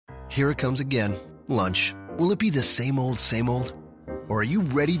Here it comes again. Lunch. Will it be the same old, same old? Or are you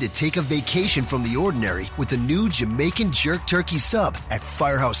ready to take a vacation from the ordinary with the new Jamaican Jerk Turkey Sub at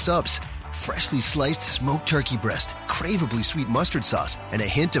Firehouse Subs? Freshly sliced smoked turkey breast, craveably sweet mustard sauce, and a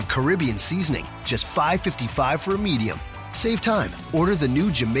hint of Caribbean seasoning. Just $5.55 for a medium. Save time. Order the new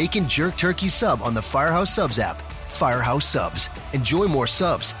Jamaican Jerk Turkey Sub on the Firehouse Subs app. Firehouse Subs. Enjoy more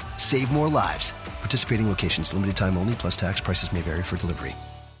subs. Save more lives. Participating locations. Limited time only, plus tax. Prices may vary for delivery.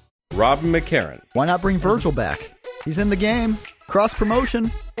 Rob McCarran. Why not bring Virgil back? He's in the game. Cross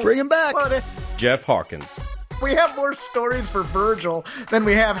promotion. Bring him back. Jeff Hawkins. We have more stories for Virgil than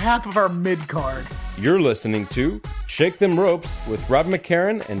we have half of our mid-card. You're listening to Shake Them Ropes with Rob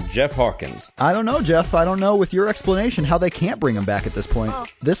McCarran and Jeff Hawkins. I don't know, Jeff. I don't know with your explanation how they can't bring him back at this point.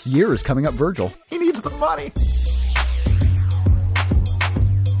 This year is coming up Virgil. He needs the money.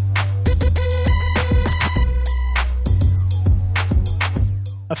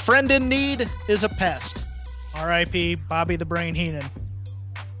 A friend in need is a pest. R.I.P. Bobby the Brain Heenan.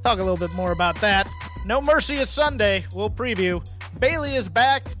 Talk a little bit more about that. No Mercy is Sunday. We'll preview. Bayley is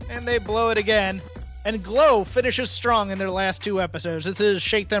back, and they blow it again. And Glow finishes strong in their last two episodes. This is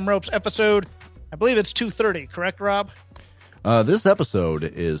Shake Them Ropes episode, I believe it's 230, correct, Rob? This episode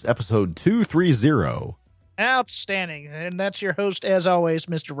is episode 230. Outstanding. And that's your host, as always,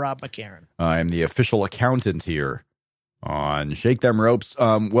 Mr. Rob McCarran. I'm the official accountant here on Shake Them Ropes.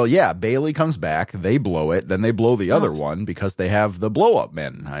 Bayley comes back, they blow it, then they blow the other one because they have the blow-up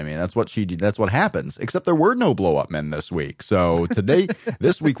men. I mean, that's what happens, except there were no blow-up men this week. So today,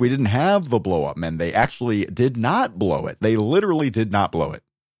 this week, we didn't have the blow-up men. They actually did not blow it. They literally did not blow it.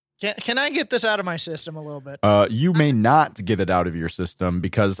 Can I get this out of my system a little bit? You may not get it out of your system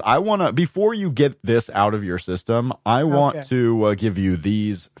because before you get this out of your system, I want to give you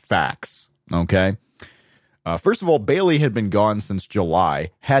these facts, okay? First of all, Bayley had been gone since July,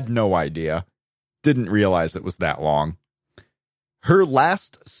 had no idea, didn't realize it was that long. Her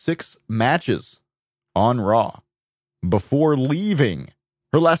last 6 matches on Raw before leaving,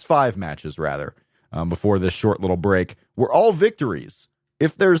 her last 5 matches rather, before this short little break, were all victories.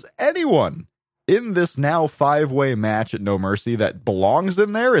 If there's anyone in this now 5-way match at No Mercy that belongs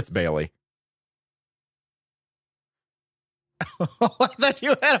in there, it's Bayley. I thought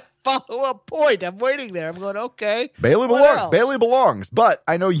you had a follow-up point. I'm waiting there. I'm going, okay. Bayley belongs, but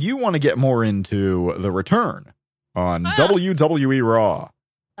I know you want to get more into the return on WWE Raw.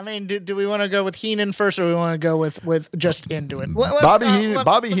 I mean, do we want to go with Heenan first, or we want to go with just into it?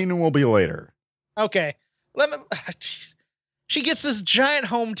 Bobby Heenan will be later. Okay. She gets this giant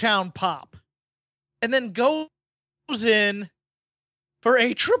hometown pop, and then goes in for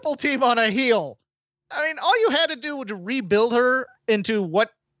a triple team on a heel. I mean, all you had to do to rebuild her into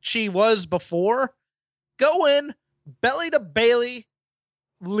what she was before, go in, belly to Bayley,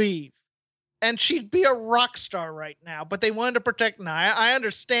 leave. And she'd be a rock star right now. But they wanted to protect Nia. I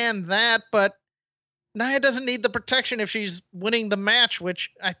understand that, but Nia doesn't need the protection if she's winning the match,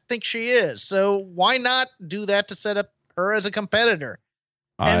 which I think she is. So why not do that to set up her as a competitor?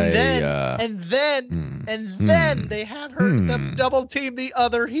 And then they have her double team the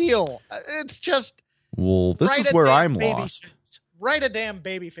other heel. It's just... Well, this is where I'm lost. Write a damn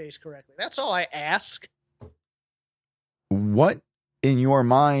babyface correctly. That's all I ask. What in your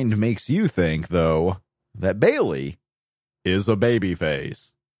mind makes you think, though, that Bayley is a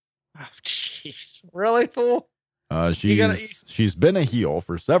babyface? Oh, jeez. Really, fool? She's been a heel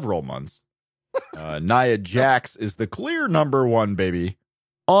for several months. Nia Jax is the clear number 1 baby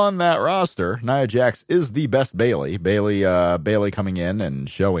on that roster. Nia Jax is the best Bayley. Bayley coming in and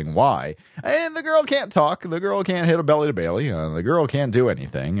showing why. And the girl can't talk. The girl can't hit a belly to Bayley. The girl can't do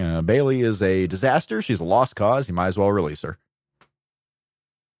anything. Bayley is a disaster. She's a lost cause. You might as well release her.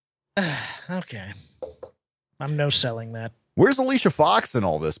 Okay. I'm no selling that. Where's Alicia Fox in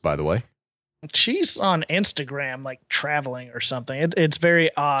all this, by the way? She's on Instagram, like traveling or something. It's very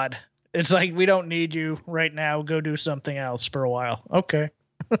odd. It's like, we don't need you right now. Go do something else for a while. Okay.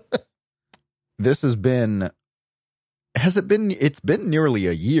 This it's been nearly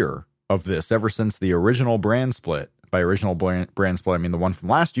a year of this ever since the original brand split. By original brand split, I mean the one from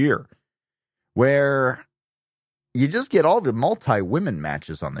last year, where you just get all the multi-women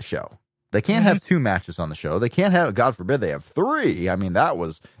matches on the show. They can't have 2 matches on the show. They can't have, God forbid, they have 3. I mean, that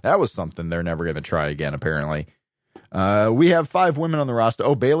was something they're never going to try again, apparently. We have 5 women on the roster.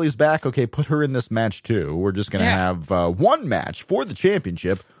 Oh, Bayley's back. Okay, put her in this match too. We're just going to have 1 match for the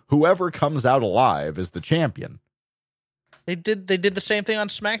championship. Whoever comes out alive is the champion. They did the same thing on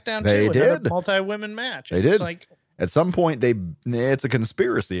SmackDown they too. Did. Multi-women match. They did. Like, at some point, it's a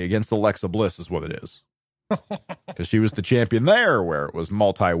conspiracy against Alexa Bliss is what it is. because she was the champion there, where it was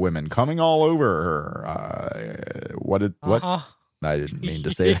multi-women coming all over her. What? I didn't mean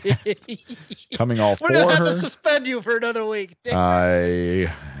to say that. Coming all for her. We're going to have to suspend you for another week.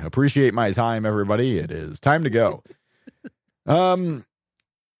 I appreciate my time, everybody. It is time to go. Ring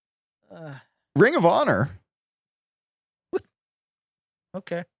of Honor.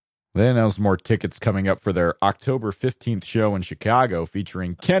 Okay. They announced more tickets coming up for their October 15th show in Chicago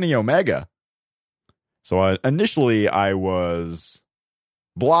featuring Kenny Omega. So initially I was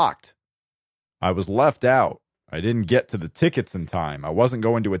blocked. I was left out. I didn't get to the tickets in time. I wasn't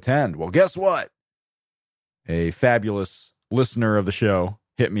going to attend. Well, guess what? A fabulous listener of the show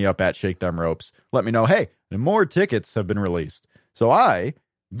hit me up at Shake Them Ropes. Let me know, hey, more tickets have been released. So I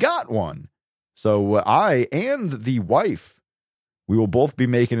got one. So I and the wife, we will both be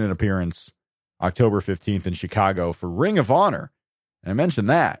making an appearance October 15th in Chicago for Ring of Honor. And I mentioned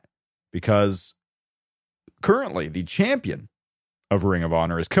that because currently the champion of Ring of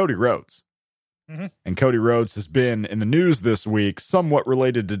Honor is Cody Rhodes. Mm-hmm. And Cody Rhodes has been in the news this week, somewhat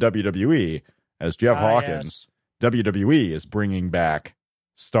related to WWE, as Jeff Hawkins, yes. WWE is bringing back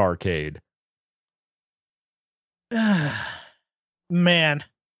Starrcade. Man.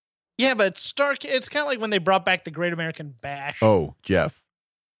 Yeah, but Starrcade, it's kind of like when they brought back the Great American Bash. Oh, Jeff,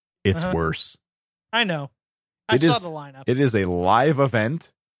 it's worse. I know. I saw the lineup. It is a live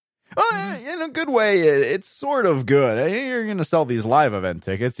event. In a good way, it's sort of good. You're going to sell these live event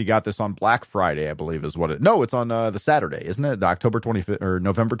tickets. You got this on Black Friday, I believe is what it... No, it's on the Saturday, isn't it? The October 25th or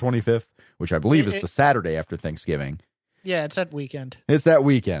November 25th, which I believe is the Saturday after Thanksgiving. Yeah, it's that weekend. It's that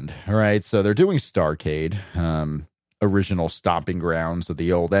weekend. All right, so they're doing Starrcade, original stomping grounds of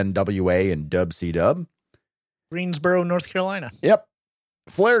the old NWA and WCW. Greensboro, North Carolina. Yep.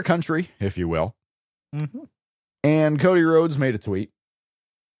 Flair country, if you will. Mm-hmm. And Cody Rhodes made a tweet.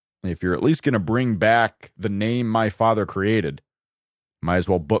 If you're at least going to bring back the name my father created, might as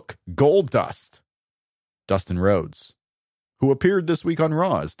well book Goldust, Dustin Rhodes, who appeared this week on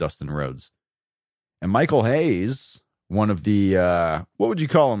Raw as Dustin Rhodes. And Michael Hayes, one of the, what would you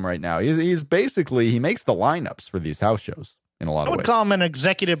call him right now? He's basically, he makes the lineups for these house shows in a lot of ways. I would call him an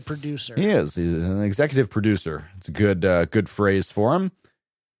executive producer. He is. He's an executive producer. It's a good phrase for him.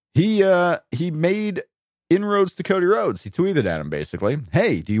 He made inroads to Cody Rhodes. He tweeted at him basically,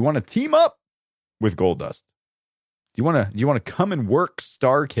 "Hey, do you want to team up with Goldust? Do you want to come and work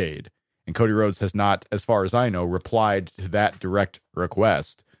Starrcade?" And Cody Rhodes has not, as far as I know, replied to that direct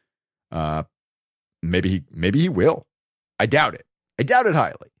request. Maybe he will. I doubt it. I doubt it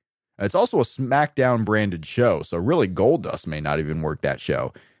highly. It's also a SmackDown branded show, so really Goldust may not even work that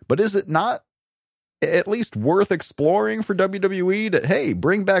show. But is it not at least worth exploring for WWE to, hey,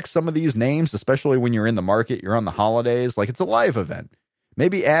 bring back some of these names, especially when you're in the market, you're on the holidays, like it's a live event.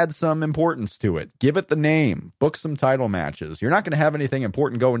 Maybe add some importance to it. Give it the name. Book some title matches. You're not going to have anything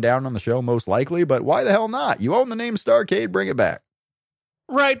important going down on the show, most likely, but why the hell not? You own the name Starrcade, bring it back.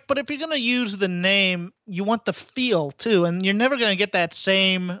 Right, but if you're going to use the name, you want the feel, too, and you're never going to get that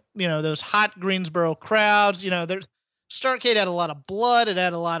same, those hot Greensboro crowds. Starrcade had a lot of blood. It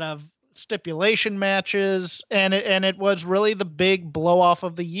had a lot of stipulation matches, and it was really the big blow off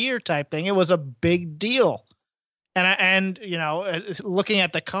of the year type thing. It was a big deal, and looking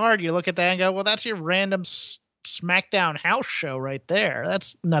at the card, you look at that and go, well, that's your random SmackDown house show right there.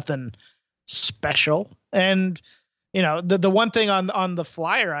 That's nothing special. And the one thing on the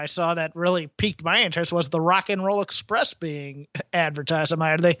flyer I saw that really piqued my interest was the Rock and Roll Express being advertised.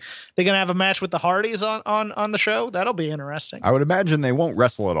 Are they going to have a match with the Hardys on the show? That'll be interesting. I would imagine they won't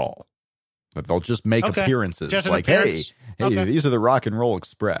wrestle at all. But they'll just make appearances. Just like, appearance. Hey, these are the Rock and Roll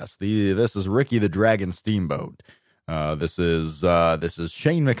Express. This is Ricky the Dragon Steamboat. This is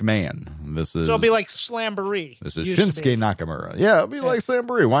Shane McMahon. So it'll be like Slamboree. This is Shinsuke Nakamura. Yeah, it'll be like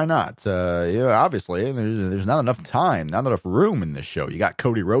Slamboree. Why not? Obviously, there's not enough time, not enough room in this show. You got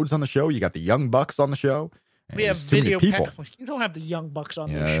Cody Rhodes on the show. You got the Young Bucks on the show. We have video people. You don't have the Young Bucks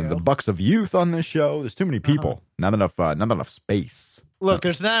on this show. The Bucks of Youth on this show. There's too many people. Not enough space. Look,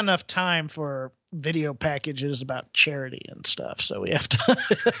 there's not enough time for video packages about charity and stuff, so we have to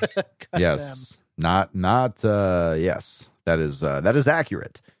cut yes. them. Yes. That is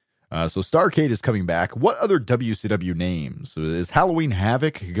accurate. So Starrcade is coming back. What other WCW names? Is Halloween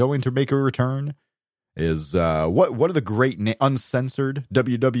Havoc going to make a return? Is what are the great uncensored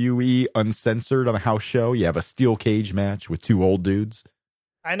WWE uncensored on a house show? You have a steel cage match with two old dudes.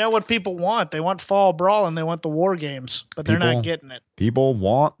 I know what people want. They want Fall Brawl and they want the War Games, but they're not getting it. People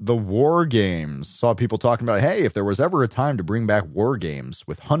want the War Games. Saw people talking about, hey, if there was ever a time to bring back War Games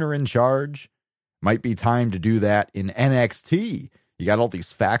with Hunter in charge, might be time to do that in NXT. You got all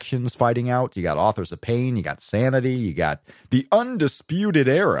these factions fighting out. You got Authors of Pain. You got Sanity. You got the Undisputed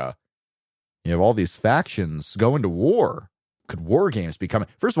Era. You have all these factions going to war. Could War Games be coming?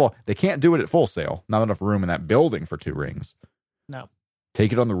 First of all, they can't do it at Full Sail. Not enough room in that building for 2 rings. No.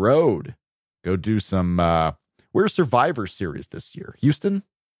 Take it on the road. Go do some... where's Survivor Series this year? Houston?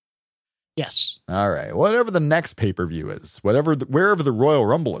 Yes. All right. Whatever the next pay-per-view is. Wherever the Royal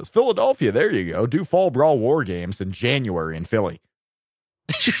Rumble is. Philadelphia, there you go. Do Fall Brawl War Games in January in Philly.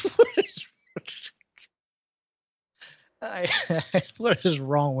 What is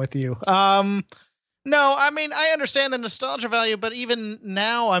wrong with you? No, I mean, I understand the nostalgia value, but even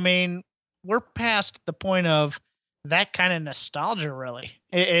now, I mean, we're past the point of that kind of nostalgia, really.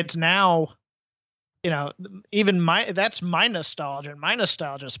 It's now, even that's my nostalgia, and my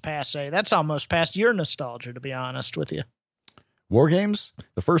nostalgia is passe. That's almost past your nostalgia, to be honest with you. War Games?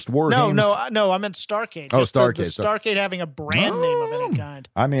 The first War Games? No, I meant Starrcade. Oh, Starrcade. The Starrcade having a brand name of any kind.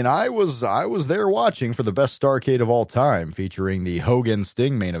 I mean, I was there watching for the best Starrcade of all time, featuring the Hogan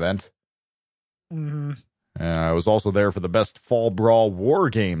Sting main event. Mm-hmm. I was also there for the best Fall Brawl War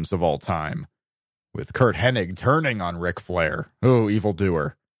Games of all time, with Kurt Hennig turning on Ric Flair. Oh,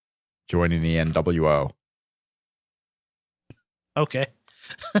 evildoer. Joining the NWO. Okay.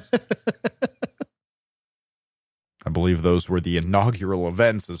 I believe those were the inaugural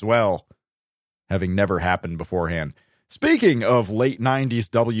events as well, having never happened beforehand. Speaking of late 90s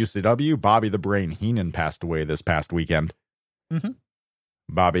WCW, Bobby the Brain Heenan passed away this past weekend. Mm-hmm.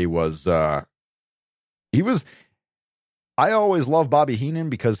 Bobby was... I always loved Bobby Heenan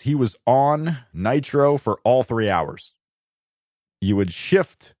because he was on Nitro for all 3 hours. You would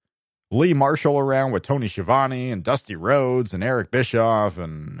shift Lee Marshall around with Tony Schiavone and Dusty Rhodes and Eric Bischoff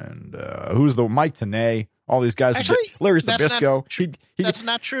and who's the Mike Tenay, all these guys. Actually, Larry Zbyszko. That's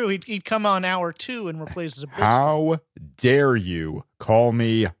not true. He'd come on hour 2 and replace Zbyszko. How dare you call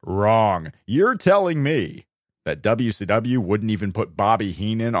me wrong? You're telling me that WCW wouldn't even put Bobby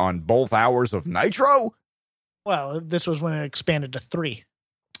Heenan on both hours of Nitro? Well, this was when it expanded to 3.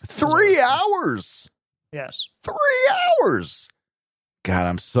 3 hours? Yes. 3 hours? God,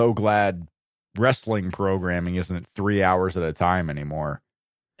 I'm so glad wrestling programming isn't at 3 hours at a time anymore.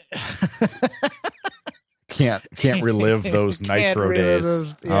 Can't relive those Nitro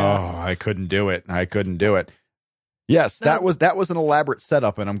days. Oh, I couldn't do it. Yes, that was an elaborate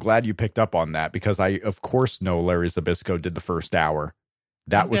setup, and I'm glad you picked up on that because I, of course, know Larry Zbyszko did the first hour.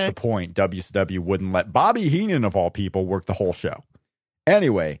 That was the point. WCW wouldn't let Bobby Heenan, of all people, work the whole show.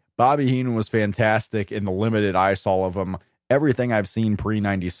 Anyway, Bobby Heenan was fantastic in the limited I saw of him. Everything I've seen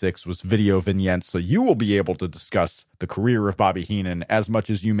pre-96 was video vignettes, so you will be able to discuss the career of Bobby Heenan as much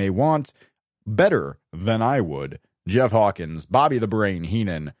as you may want, better than I would. Jeff Hawkins, Bobby the Brain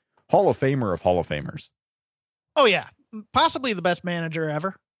Heenan, Hall of Famer of Hall of Famers. Oh, yeah. Possibly the best manager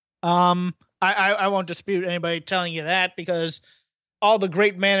ever. I won't dispute anybody telling you that because all the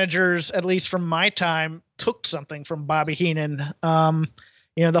great managers, at least from my time, took something from Bobby Heenan.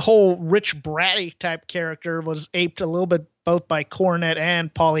 The whole Rich Bratty type character was aped a little bit both by Cornette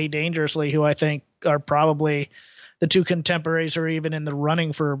and Paulie Dangerously, who I think are probably the two contemporaries or even in the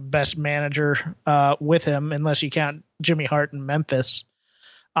running for best manager with him, unless you count Jimmy Hart in Memphis.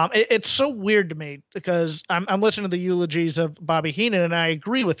 It's so weird to me because I'm listening to the eulogies of Bobby Heenan and I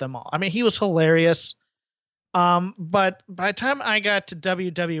agree with them all. I mean, he was hilarious. But by the time I got to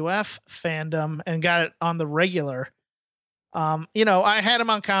WWF fandom and got it on the regular, I had him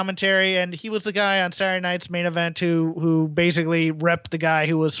on commentary and he was the guy on Saturday Night's Main Event who basically repped the guy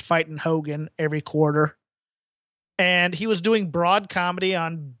who was fighting Hogan every quarter. And he was doing broad comedy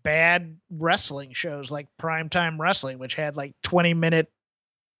on bad wrestling shows like Primetime Wrestling, which had like 20-minute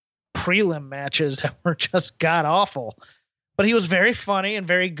prelim matches that were just god awful. But he was very funny and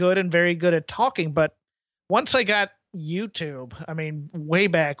very good at talking. But once I got YouTube, I mean, way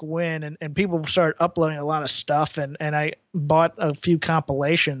back when, and people started uploading a lot of stuff, and I bought a few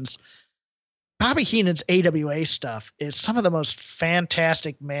compilations. Bobby Heenan's AWA stuff is some of the most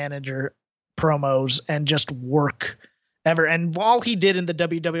fantastic manager promos and just work ever. And all he did in the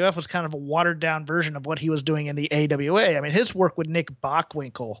WWF was kind of a watered down version of what he was doing in the AWA. I mean, his work with Nick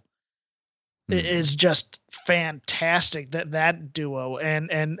Bockwinkel is just fantastic, that duo,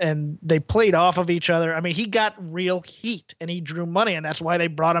 and they played off of each other. I mean, he got real heat and he drew money, and that's why they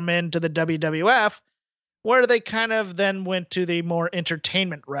brought him into the WWF, where they kind of then went to the more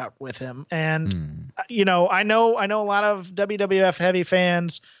entertainment route with him. And I know a lot of WWF heavy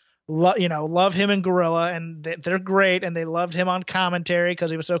fans love him and Gorilla, and they're great, and they loved him on commentary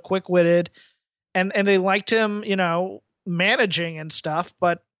because he was so quick-witted, and they liked him managing and stuff.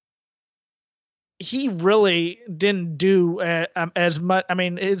 But he really didn't do as much. I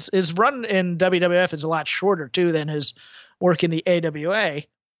mean, his run in WWF is a lot shorter too than his work in the AWA.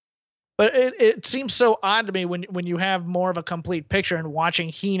 But it seems so odd to me when you have more of a complete picture and watching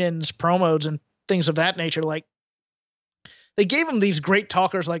Heenan's promos and things of that nature. Like, they gave him these great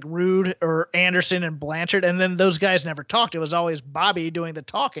talkers like Rude or Anderson and Blanchard, and then those guys never talked. It was always Bobby doing the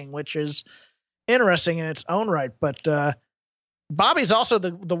talking, which is interesting in its own right. But Bobby's also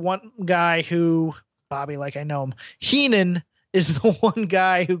the one guy who, Bobby, like I know him, Heenan is the one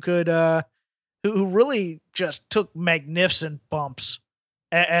guy who could who really just took magnificent bumps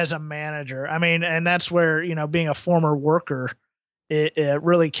as a manager. I mean, and that's where, being a former worker, it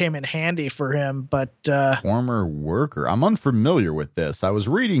really came in handy for him. But former worker, I'm unfamiliar with this. I was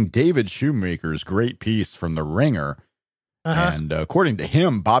reading David Shoemaker's great piece from The Ringer, and according to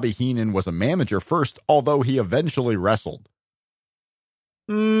him, Bobby Heenan was a manager first, although he eventually wrestled.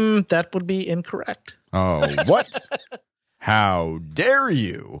 That would be incorrect. Oh, what? How dare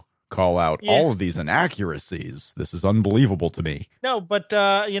you call out all of these inaccuracies? This is unbelievable to me. No, but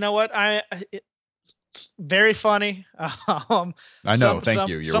you know what? It's very funny. I know. Thank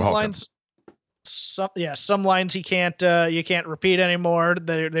you. You're welcome. Lines, some lines you can't repeat anymore.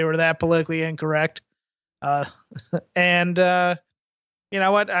 They were that politically incorrect. And you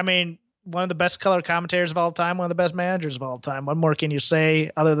know what? I mean, one of the best color commentators of all time, one of the best managers of all time. What more can you say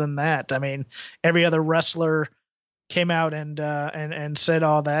other than that? I mean, every other wrestler came out and said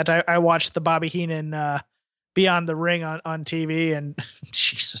all that. I watched the Bobby Heenan Beyond the Ring on TV, and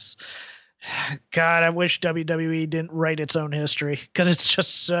Jesus, God, I wish WWE didn't write its own history, because it's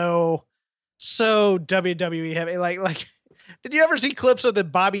just so WWE heavy. Like, did you ever see clips of the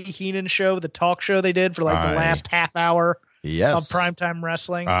Bobby Heenan show, the talk show they did for the last half hour? Yes. Of primetime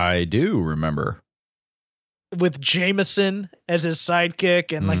wrestling. I do remember. With Jameson as his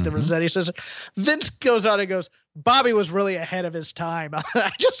sidekick and the Rossetti sister. Vince goes out and goes, Bobby was really ahead of his time.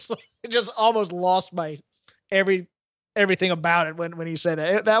 I just almost lost my everything about it when he said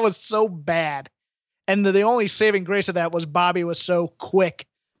it. That was so bad. And the only saving grace of that was Bobby was so quick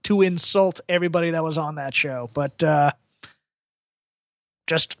to insult everybody that was on that show. But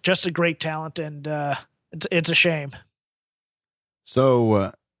just a great talent, and it's a shame.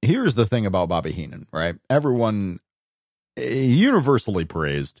 So here's the thing about Bobby Heenan, right? Everyone universally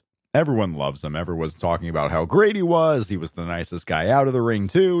praised. Everyone loves him. Everyone's talking about how great he was. He was the nicest guy out of the ring,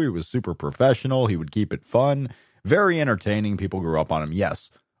 too. He was super professional. He would keep it fun. Very entertaining. People grew up on him. Yes.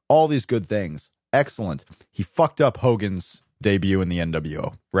 All these good things. Excellent. He fucked up Hogan's debut in the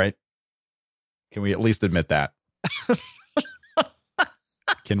NWO, right? Can we at least admit that?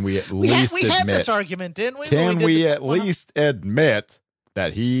 Can we at least admit? We had this argument, didn't we? Can we at least admit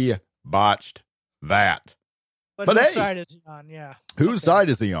that he botched that? But whose side is he on? Yeah. Whose side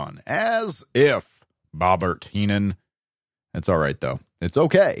is he on? As if Bobbert Heenan. It's all right, though. It's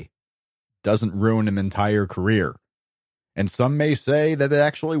okay. Doesn't ruin an entire career. And some may say that it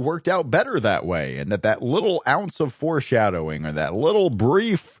actually worked out better that way, and that little ounce of foreshadowing, or that little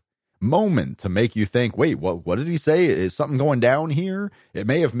brief moment to make you think, wait, what did he say? Is something going down here? It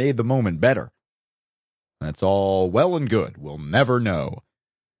may have made the moment better. That's all well and good. We'll never know.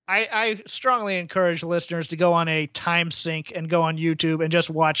 I strongly encourage listeners to go on a time sink and go on YouTube and just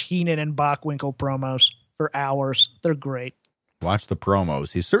watch Heenan and Bockwinkel promos for hours. They're great. Watch the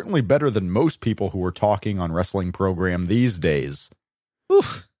promos. He's certainly better than most people who are talking on wrestling program these days.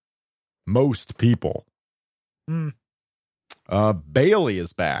 Oof. Most people. Bailey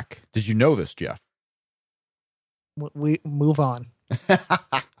is back. Did you know this, Jeff? We move on.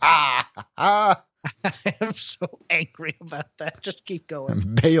 I am so angry about that. Just keep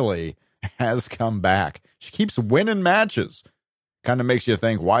going. Bailey has come back. She keeps winning matches. Kind of makes you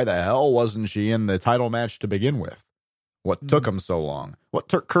think, why the hell wasn't she in the title match to begin with? What took him so long? What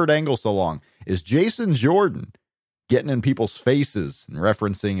took Kurt Angle so long? Is Jason Jordan getting in people's faces and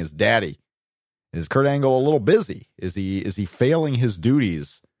referencing his daddy? Is Kurt Angle a little busy? Is he failing his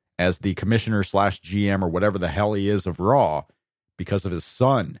duties as the commissioner / GM or whatever the hell he is of Raw because of his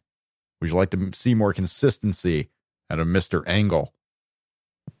son? Would you like to see more consistency out of Mr. Angle?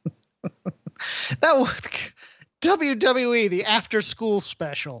 WWE, the after school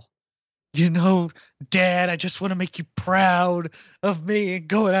special. You know, Dad, I just want to make you proud of me and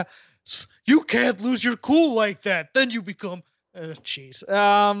going out. You can't lose your cool like that. Then you become, jeez.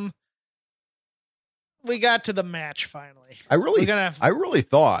 We got to the match finally. I really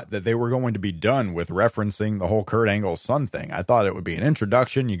thought that they were going to be done with referencing the whole Kurt Angle son thing. I thought it would be an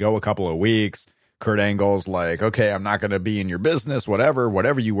introduction. You go a couple of weeks. Kurt Angle's like, okay, I'm not going to be in your business.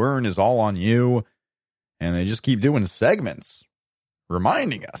 Whatever you earn is all on you. And they just keep doing segments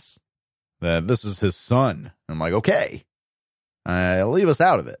reminding us that this is his son. I'm like, okay, leave us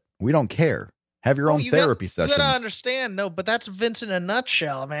out of it. We don't care. Have your own therapy sessions. You gotta understand, but that's Vince in a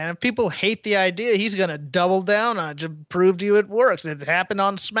nutshell, man. If people hate the idea, he's gonna double down on it to prove to you it works. It happened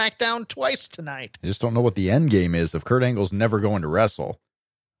on SmackDown twice tonight. I just don't know what the end game is. If Kurt Angle's never going to wrestle,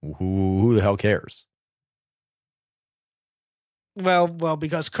 who the hell cares? Well,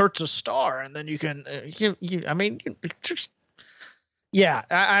 because Kurt's a star, and then you can, I'm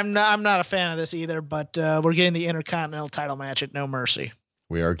not a fan of this either. But we're getting the Intercontinental title match at No Mercy.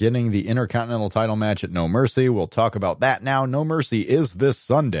 We are getting the Intercontinental title match at No Mercy. We'll talk about that now. No Mercy is this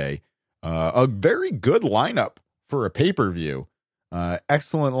Sunday. A very good lineup for a pay-per-view.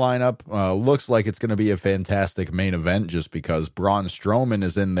 Excellent lineup. Looks like it's going to be a fantastic main event just because Braun Strowman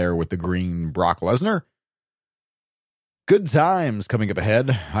is in there with the green Brock Lesnar. Good times coming up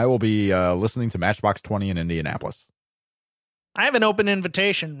ahead. I will be listening to Matchbox 20 in Indianapolis. I have an open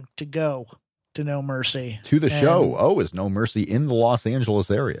invitation to go to No Mercy. To the show. Is No Mercy in the Los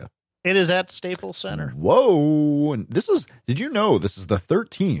Angeles area? It is at Staples Center. Whoa. And did you know this is the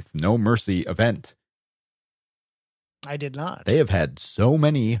 13th No Mercy event? I did not. They have had so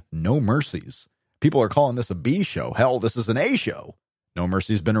many No Mercies. People are calling this a B show. Hell, this is an A show. No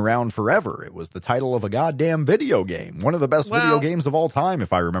Mercy's been around forever. It was the title of a goddamn video game. One of the best video games of all time,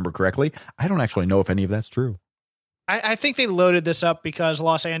 if I remember correctly. I don't actually know if any of that's true. I think they loaded this up because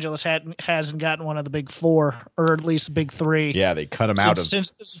Los Angeles hasn't gotten one of the big four, or at least the big three. Yeah, they cut them out of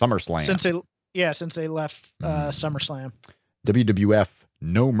SummerSlam. Since they left SummerSlam. WWF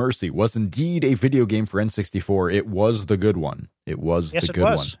No Mercy was indeed a video game for N64. It was the good one. It was the good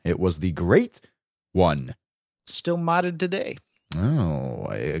one. It was the great one. Still modded today. Oh,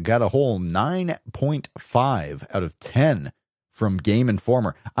 I got a whole 9.5 out of 10 from Game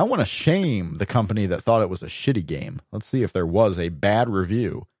Informer. I want to shame the company that thought it was a shitty game. Let's see if there was a bad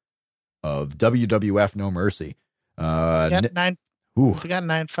review of WWF No Mercy. If it got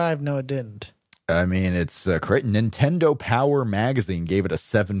 9.5, no, it didn't. I mean, it's Nintendo Power Magazine gave it a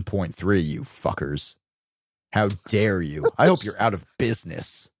 7.3, you fuckers. How dare you? I hope you're out of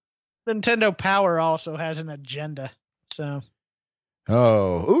business. Nintendo Power also has an agenda, so...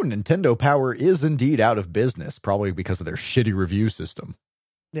 Nintendo Power is indeed out of business, probably because of their shitty review system.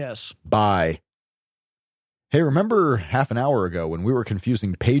 Yes. Bye. Hey, remember half an hour ago when we were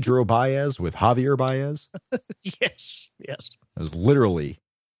confusing Pedro Baez with Javier Baez? Yes. It was literally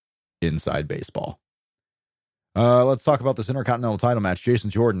inside baseball. Let's talk about this Intercontinental title match. Jason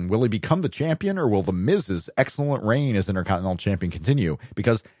Jordan, will he become the champion, or will The Miz's excellent reign as Intercontinental champion continue?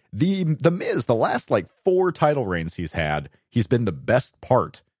 Because the Miz, the last 4 title reigns he's had, he's been the best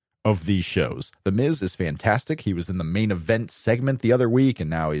part of these shows. The Miz is fantastic. He was in the main event segment the other week, and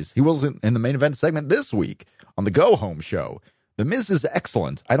now he was in the main event segment this week on the Go Home show. The Miz is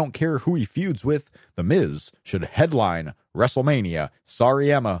excellent. I don't care who he feuds with. The Miz should headline WrestleMania.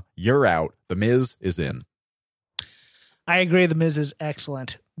 Sorry, Emma, you're out. The Miz is in. I agree The Miz is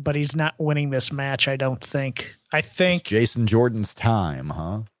excellent, but he's not winning this match, I don't think. It's Jason Jordan's time,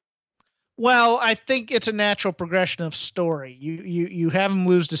 huh? Well, I think it's a natural progression of story. You have him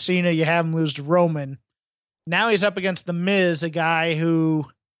lose to Cena, you have him lose to Roman. Now he's up against The Miz, a guy who,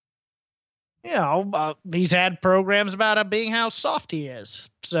 he's had programs about being how soft he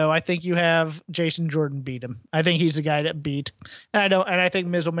is. So I think you have Jason Jordan beat him. I think he's the guy to beat. And I think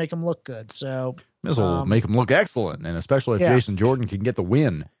Miz will make him look good. So Miz will make him look excellent, and especially if Jason Jordan can get the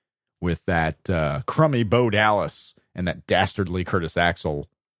win with that crummy Bo Dallas and that dastardly Curtis Axel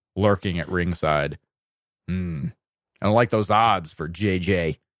lurking at ringside. I don't like those odds for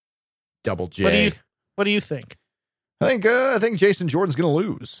JJ. Double J. What do you think? I think Jason Jordan's going to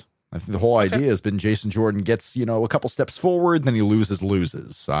lose. I think the whole idea has been Jason Jordan gets, a couple steps forward, then he loses.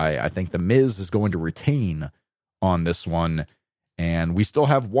 I think The Miz is going to retain on this one. And we still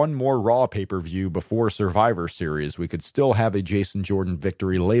have one more Raw pay-per-view before Survivor Series. We could still have a Jason Jordan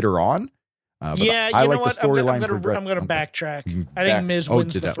victory later on. I like the storyline. I'm going to backtrack. I think Miz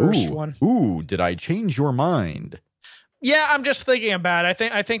wins the first one. Did I change your mind? Yeah, I'm just thinking about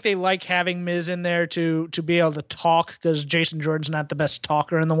it. I think they like having Miz in there to be able to talk, because Jason Jordan's not the best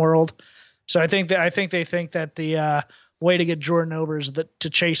talker in the world. So I think they think that the way to get Jordan over is to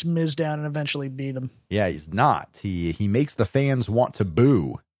chase Miz down and eventually beat him. Yeah, he's not. He makes the fans want to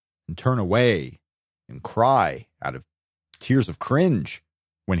boo and turn away and cry out of tears of cringe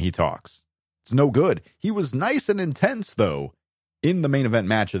when he talks. It's no good. He was nice and intense, though, in the main event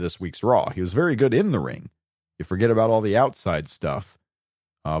match of this week's Raw. He was very good in the ring. You forget about all the outside stuff.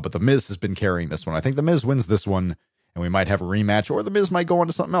 But The Miz has been carrying this one. I think The Miz wins this one, and we might have a rematch, or The Miz might go on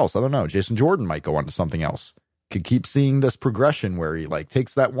to something else. I don't know. Jason Jordan might go on to something else. Could keep seeing this progression where he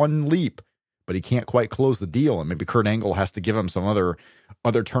takes that one leap but he can't quite close the deal. And maybe Kurt Angle has to give him some other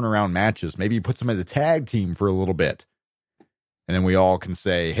turnaround matches. Maybe he puts him in a tag team for a little bit. And then we all can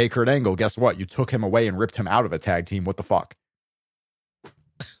say, hey, Kurt Angle, guess what? You took him away and ripped him out of a tag team. What the fuck?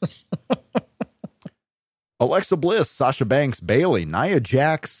 Alexa Bliss, Sasha Banks, Bayley, Nia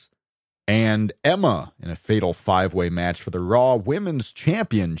Jax, and Emma in a fatal 5-way match for the Raw Women's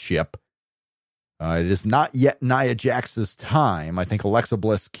Championship. It is not yet Nia Jax's time. I think Alexa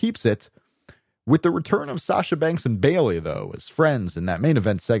Bliss keeps it. With the return of Sasha Banks and Bayley, though, as friends in that main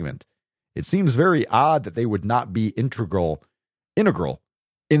event segment, it seems very odd that they would not be integral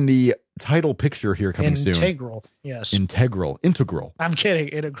in the title picture here coming soon. Integral, yes. Integral. I'm kidding.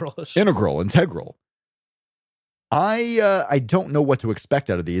 Integral. Integral. I don't know what to expect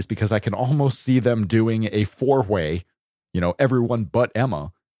out of these because I can almost see them doing a 4-way, everyone but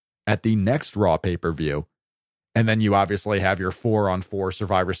Emma at the next Raw pay-per-view. And then you obviously have your 4-on-4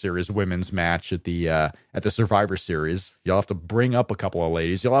 Survivor Series women's match at the Survivor Series. You'll have to bring up a couple of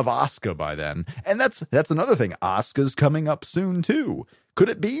ladies. You'll have Asuka by then. And that's another thing. Asuka's coming up soon too. Could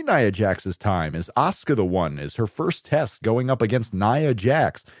it be Nia Jax's time? Is Asuka the one? Is her first test going up against Nia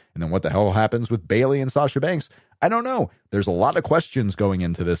Jax? And then what the hell happens with Bayley and Sasha Banks? I don't know. There's a lot of questions going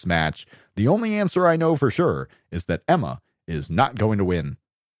into this match. The only answer I know for sure is that Emma is not going to win.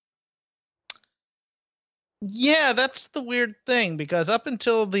 Yeah, that's the weird thing, because up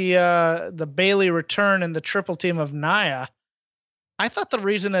until the Bayley return and the triple team of Nia, I thought the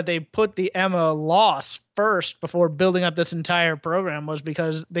reason that they put the Emma loss first before building up this entire program was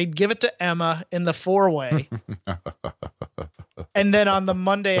because they'd give it to Emma in the 4-way. And then on the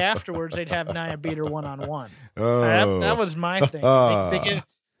Monday afterwards, they'd have Nia beat her 1-on-1. That was my thing.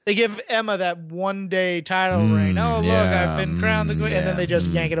 They give Emma that 1-day title reign. Oh, look, I've been crowned the queen. And then they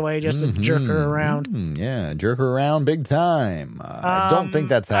just yank it away just to jerk her around. Jerk her around big time. I don't think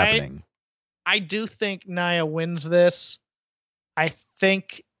that's happening. I do think Nia wins this. I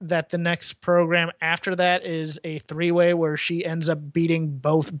think that the next program after that is a 3-way where she ends up beating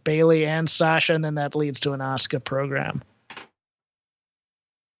both Bayley and Sasha, and then that leads to an Asuka program.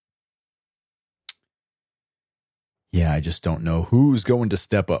 Yeah, I just don't know who's going to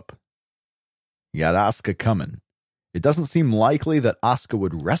step up. You got Asuka coming. It doesn't seem likely that Asuka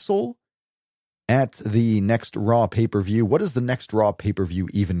would wrestle at the next Raw pay-per-view. What is the next Raw pay-per-view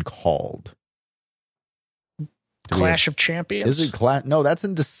even called? Clash of Champions? Is it No, that's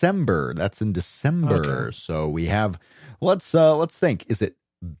in December. Okay. So we have, let's think. Is it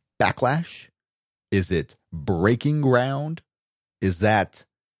Backlash? Is it Breaking Ground? Is that,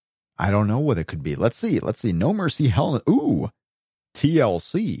 I don't know what it could be. Let's see. No Mercy Hell. Ooh,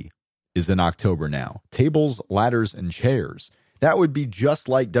 TLC is in October now. Tables, Ladders, and Chairs. That would be just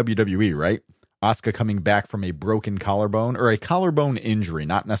like WWE, right? Asuka coming back from a broken collarbone, or a collarbone injury,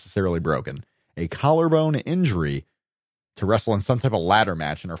 not necessarily broken. A collarbone injury to wrestle in some type of ladder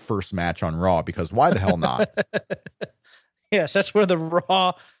match in her first match on Raw, because why the hell not? Yes, that's where the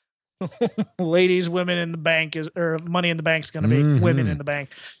Raw ladies, women in the bank is, or Money in the Bank is going to be. Women in the Bank.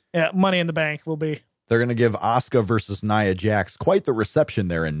 Yeah, Money in the Bank will be. They're going to give Asuka versus Nia Jax quite the reception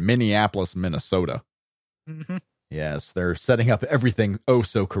there in Minneapolis, Minnesota. Mm-hmm. Yes, they're setting up everything oh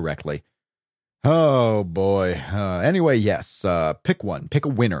so correctly. Oh, boy. Anyway, yes, pick one. Pick a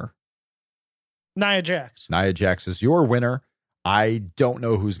winner. Nia Jax. Nia Jax is your winner. I don't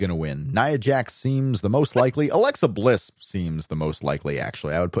know who's going to win. Nia Jax seems the most likely. Alexa Bliss seems the most likely,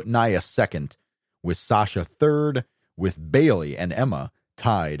 actually. I would put Nia second, with Sasha third, with Bayley and Emma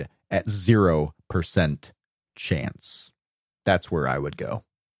tied at 0% chance. That's where I would go.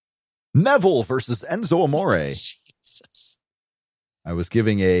 Neville versus Enzo Amore. Jesus. I was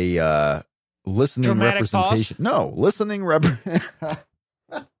giving a listening Dramatic representation. pause? No, listening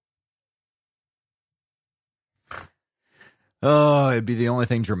Oh, it'd be the only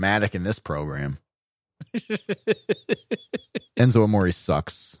thing dramatic in this program. Enzo Amore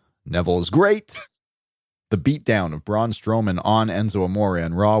sucks. Neville is great. The beatdown of Braun Strowman on Enzo Amore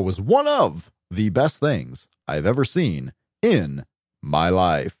on Raw was one of the best things I've ever seen in my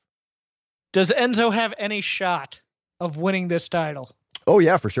life. Does Enzo have any shot of winning this title? Oh,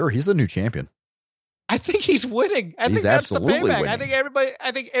 yeah, for sure. He's the new champion. I think he's winning. I think that's the payback.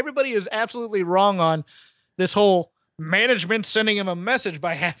 I think everybody is absolutely wrong on this whole management sending him a message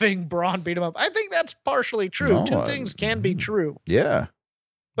by having Braun beat him up. I think that's partially true. No, Two things can be true. Yeah.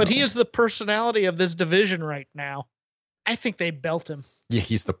 But he is the personality of this division right now. I think they belt him. Yeah,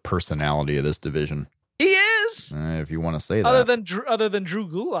 he's the personality of this division. He is. If you want to say that. Other than Drew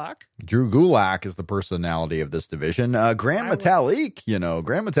Gulak. Drew Gulak is the personality of this division. Grand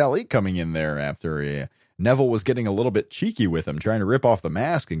Metalik coming in there after a Neville was getting a little bit cheeky with him, trying to rip off the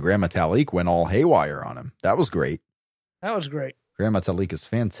mask, and Grand Metalik went all haywire on him. That was great. That was great. Grand Metalik is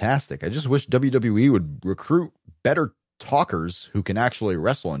fantastic. I just wish WWE would recruit better talkers who can actually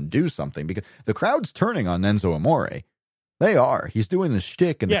wrestle and do something, because the crowd's turning on Enzo Amore. They are. He's doing the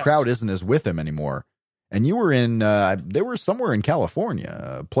shtick, and the crowd isn't as with him anymore. And you were they were somewhere in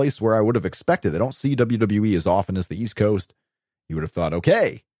California, a place where I would have expected. They don't see WWE as often as the East Coast. You would have thought,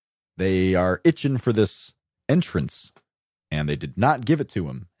 okay, they are itching for this entrance, and they did not give it to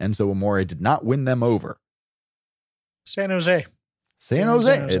him. Enzo Amore did not win them over. San Jose. San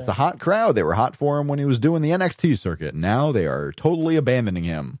Jose. It's a hot crowd. They were hot for him when he was doing the NXT circuit. Now they are totally abandoning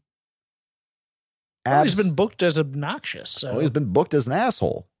him. Well, he's been booked as obnoxious. So. Well, he's been booked as an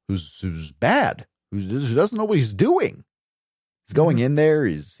asshole who's bad, who doesn't know what he's doing. He's going in there.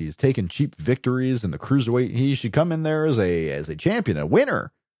 He's taking cheap victories in the cruiserweight. He should come in there as a champion, a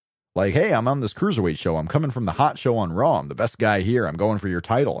winner. Like, hey, I'm on this cruiserweight show. I'm coming from the hot show on Raw. I'm the best guy here. I'm going for your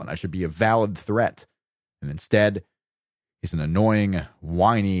title, and I should be a valid threat. And instead, he's an annoying,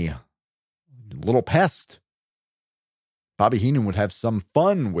 whiny little pest. Bobby Heenan would have some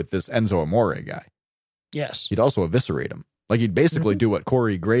fun with this Enzo Amore guy. Yes. He'd also eviscerate him. Like, he'd basically do what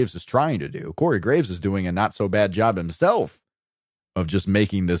Corey Graves is trying to do. Corey Graves is doing a not so bad job himself of just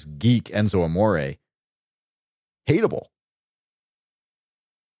making this geek Enzo Amore hateable.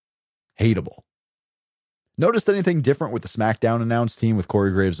 Hateable. Noticed anything different with the SmackDown announced team with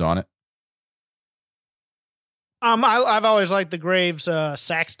Corey Graves on it? I've always liked the Graves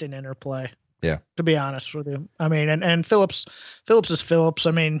Saxton interplay. Yeah. To be honest with you. I mean, and Phillips is Phillips.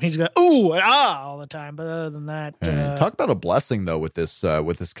 I mean, he's got ooh and ah all the time, but other than that, talk about a blessing though with this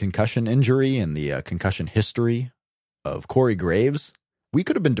concussion injury and the concussion history of Corey Graves. We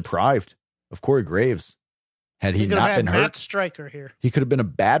could have been deprived of Corey Graves had he not been hurt. Matt Striker here. He could have been a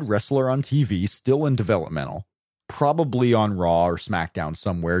bad wrestler on TV, still in developmental, probably on Raw or SmackDown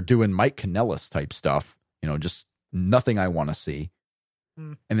somewhere, doing Mike Kanellis type stuff. You know, just nothing I want to see.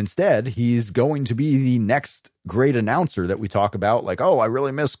 And instead, he's going to be the next great announcer that we talk about. Like, oh, I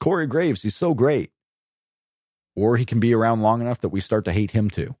really miss Corey Graves. He's so great. Or he can be around long enough that we start to hate him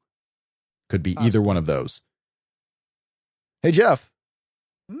too. Could be either one of those. Hey, Jeff,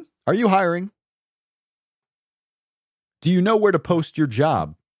 are you hiring? Do you know where to post your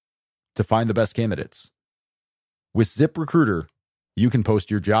job to find the best candidates? With ZipRecruiter, you can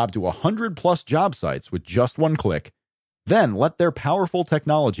post your job to 100+ job sites with just one click. Then let their powerful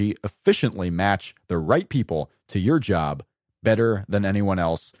technology efficiently match the right people to your job better than anyone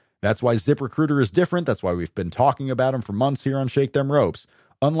else. That's why ZipRecruiter is different. That's why we've been talking about them for months here on Shake Them Ropes.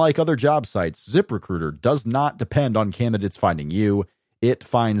 Unlike other job sites, ZipRecruiter does not depend on candidates finding you. It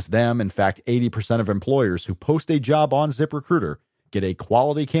finds them. In fact, 80% of employers who post a job on ZipRecruiter get a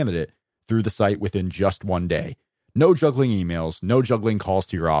quality candidate through the site within just one day. No juggling emails, no juggling calls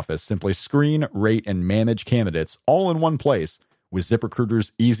to your office. Simply screen, rate, and manage candidates all in one place with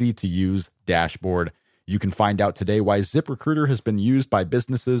ZipRecruiter's easy-to-use dashboard. You can find out today why ZipRecruiter has been used by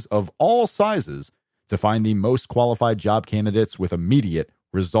businesses of all sizes to find the most qualified job candidates with immediate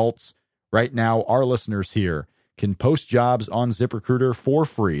results. Right now, our listeners here can post jobs on ZipRecruiter for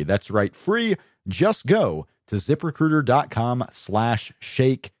free. That's right, free. Just go to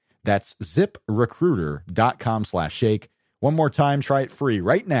ZipRecruiter.com/shake. That's ZipRecruiter.com/shake. One more time, try it free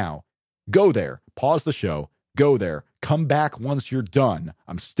right now. Go there, pause the show, go there, come back once you're done.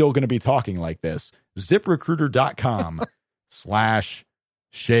 I'm still going to be talking like this.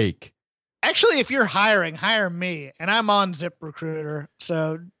 ZipRecruiter.com/shake. Actually, if you're hiring, hire me, and I'm on ZipRecruiter.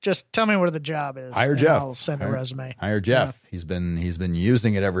 So just tell me where the job is. Hire Jeff. I'll send a resume. Hire Jeff. Yeah. He's been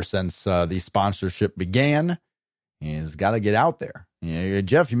using it ever since the sponsorship began. He's got to get out there. Yeah,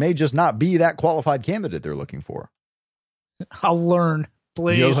 Jeff, you may just not be that qualified candidate they're looking for. I'll learn,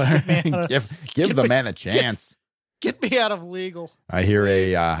 please. Give the man a chance. Get me out of legal. I hear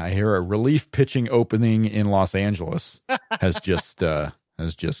a relief pitching opening in Los Angeles has just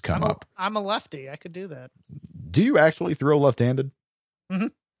come up. I'm a lefty. I could do that. Do you actually throw left-handed? Mm-hmm.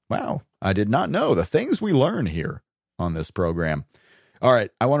 Wow, I did not know the things we learn here on this program. All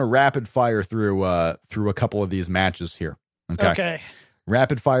right, I want to rapid fire through a couple of these matches here. Okay.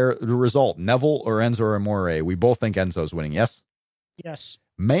 Rapid fire the result: Neville or Enzo Amore. We both think Enzo's winning. Yes. Yes.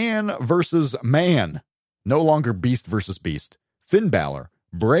 Man versus man. No longer beast versus beast. Finn Balor,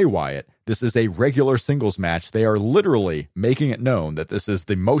 Bray Wyatt. This is a regular singles match. They are literally making it known that this is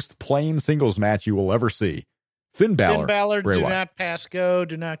the most plain singles match you will ever see. Finn Balor, Bray Wyatt. Not pass go.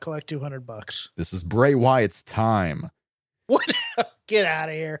 Do not collect $200. This is Bray Wyatt's time. What? Get out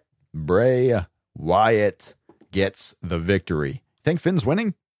of here. Bray Wyatt gets the victory. Think Finn's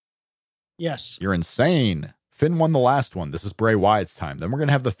winning? Yes. You're insane. Finn won the last one. This is Bray Wyatt's time. Then we're going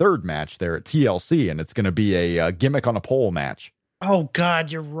to have the third match there at TLC, and it's going to be a gimmick on a pole match. Oh,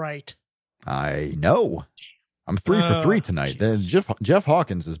 God, you're right. I know. I'm 3 for 3 tonight. Then Jeff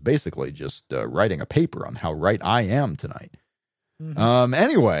Hawkins is basically just writing a paper on how right I am tonight. Mm-hmm.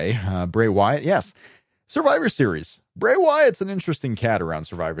 Anyway, Bray Wyatt, yes. Survivor Series. Bray Wyatt's an interesting cat around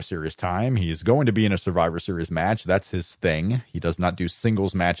Survivor Series time. He's going to be in a Survivor Series match. That's his thing. He does not do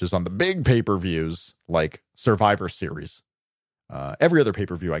singles matches on the big pay-per-views like Survivor Series. Every other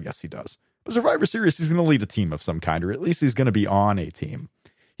pay-per-view, I guess he does. But Survivor Series, he's going to lead a team of some kind, or at least he's going to be on a team.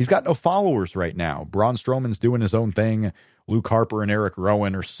 He's got no followers right now. Braun Strowman's doing his own thing. Luke Harper and Eric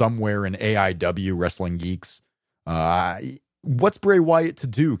Rowan are somewhere in AIW Wrestling Geeks. What's Bray Wyatt to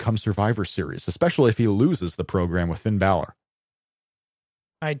do come Survivor Series, especially if he loses the program with Finn Balor?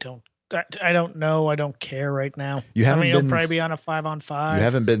 I don't know. I don't care right now. He'll probably be on a 5-on-5. You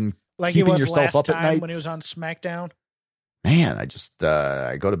haven't been like keeping he was yourself last up at time night when he was on SmackDown. Man, I just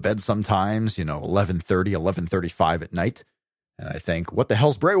I go to bed sometimes, 11:30, 11:35 at night, and I think, what the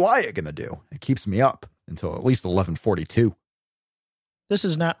hell's Bray Wyatt gonna do? It keeps me up until at least 11:42. This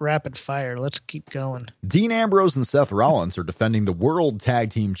is not rapid fire. Let's keep going. Dean Ambrose and Seth Rollins are defending the World Tag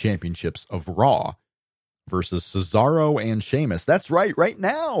Team Championships of Raw versus Cesaro and Sheamus. That's right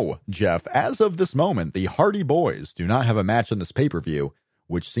now, Jeff. As of this moment, the Hardy Boys do not have a match on this pay-per-view,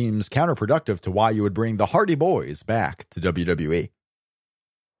 which seems counterproductive to why you would bring the Hardy Boys back to WWE.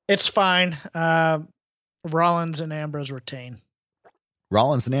 It's fine. Rollins and Ambrose retain.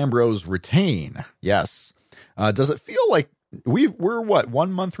 Rollins and Ambrose retain, yes. Does it feel like we're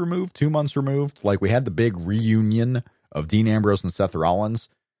 1 month removed, 2 months removed? Like we had the big reunion of Dean Ambrose and Seth Rollins.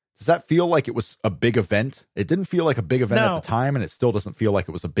 Does that feel like it was a big event? It didn't feel like a big event at the time, and it still doesn't feel like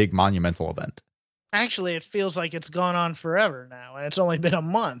it was a big monumental event. Actually, it feels like it's gone on forever now, and it's only been a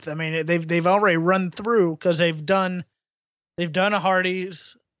month. I mean, they've already run through because they've done a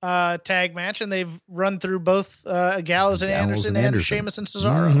Hardy's tag match, and they've run through both Gallows and Anderson and Sheamus and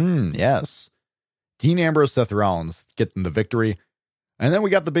Cesaro. Mm-hmm, yes. Dean Ambrose, Seth Rollins getting the victory. And then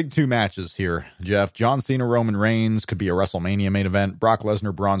we got the big two matches here, Jeff. John Cena, Roman Reigns could be a WrestleMania main event. Brock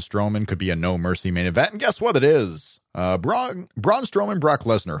Lesnar, Braun Strowman could be a No Mercy main event. And guess what it is? Braun Strowman, Brock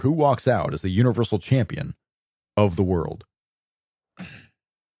Lesnar. Who walks out as the Universal Champion of the world?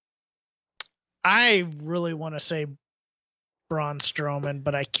 I really want to say Braun Strowman,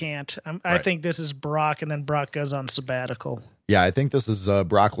 but I can't. I think this is Brock, and then Brock goes on sabbatical. Yeah, I think this is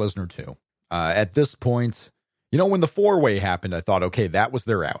Brock Lesnar too. At this point, when the four-way happened, I thought, okay, that was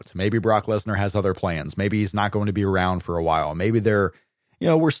their out. Maybe Brock Lesnar has other plans. Maybe he's not going to be around for a while. Maybe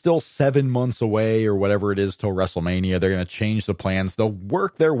we're still 7 months away or whatever it is till WrestleMania. They're going to change the plans. They'll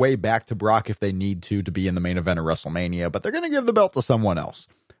work their way back to Brock if they need to be in the main event of WrestleMania, but they're going to give the belt to someone else.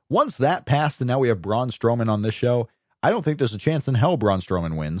 Once that passed and now we have Braun Strowman on this show, I don't think there's a chance in hell Braun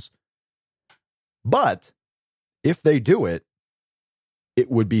Strowman wins. But if they do it, it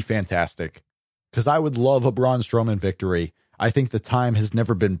would be fantastic. Because I would love a Braun Strowman victory. I think the time has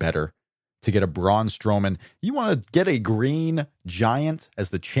never been better to get a Braun Strowman. You want to get a green giant as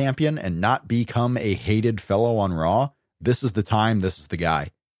the champion and not become a hated fellow on Raw? This is the time. This is the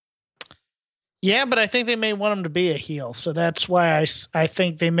guy. Yeah, but I think they may want him to be a heel. So that's why I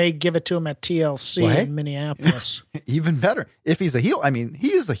think they may give it to him at TLC in Minneapolis. Even better. If he's a heel,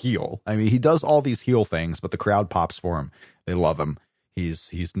 he is a heel. He does all these heel things, but the crowd pops for him. They love him.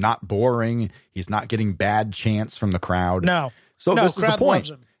 He's not boring. He's not getting bad chants from the crowd. No. So this is the point. Loves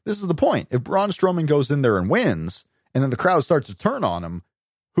him. This is the point. If Braun Strowman goes in there and wins, and then the crowd starts to turn on him,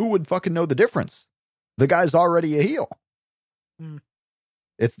 who would fucking know the difference? The guy's already a heel.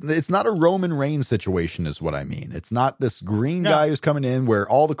 It's not a Roman Reigns situation is what I mean. It's not this green guy who's coming in where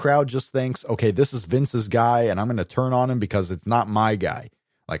all the crowd just thinks, okay, this is Vince's guy, and I'm going to turn on him because it's not my guy.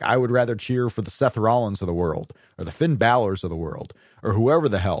 Like, I would rather cheer for the Seth Rollins of the world, or the Finn Balor's of the world, or whoever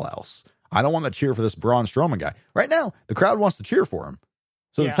the hell else. I don't want to cheer for this Braun Strowman guy. Right now, the crowd wants to cheer for him.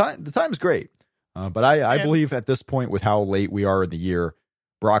 So the time's great. But I believe at this point, with how late we are in the year,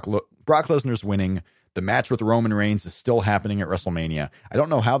 Brock Lesnar's winning. The match with Roman Reigns is still happening at WrestleMania. I don't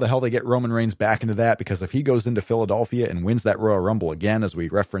know how the hell they get Roman Reigns back into that, because if he goes into Philadelphia and wins that Royal Rumble again, as we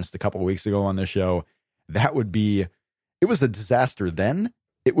referenced a couple of weeks ago on this show, that would be... It was a disaster then.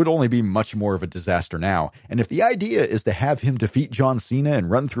 It would only be much more of a disaster now. And if the idea is to have him defeat John Cena and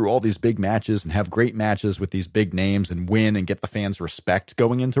run through all these big matches and have great matches with these big names and win and get the fans' respect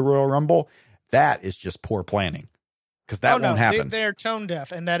going into Royal Rumble, that is just poor planning. Because that won't happen. They're tone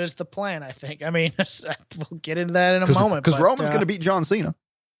deaf, and that is the plan, I think. We'll get into that in a moment. Because Roman's going to beat John Cena.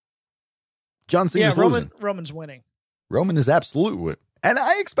 John Cena's losing. Roman's winning. Roman is absolutely And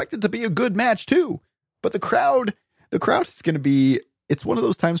I expect it to be a good match too. But the crowd is going to be, it's one of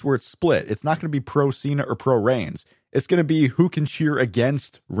those times where it's split. It's not going to be pro Cena or pro Reigns. It's going to be who can cheer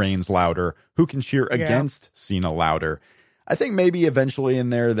against Reigns louder, who can cheer against Cena louder. I think maybe eventually in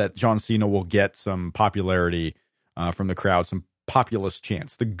there that John Cena will get some popularity from the crowd, some populist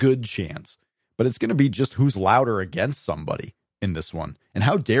chants, the good chants. But it's going to be just who's louder against somebody in this one. And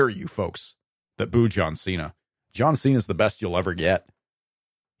how dare you folks that boo John Cena? John Cena's the best you'll ever get.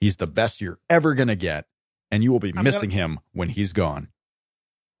 He's the best you're ever going to get. And you will be missing him when he's gone.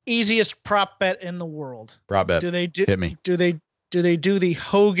 Easiest prop bet in the world. Prop bet. Hit me. Do they do the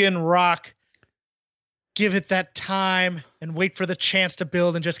Hogan Rock, give it that time and wait for the chance to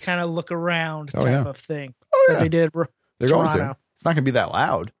build and just kind of look around type of thing? Oh, yeah. That they did. They're Toronto. going to. It's not going to be that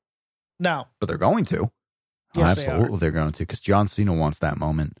loud. No. But they're going to. Yes, absolutely, they're going to, because John Cena wants that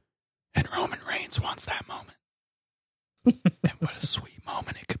moment. And Roman Reigns wants that moment. And what a sweet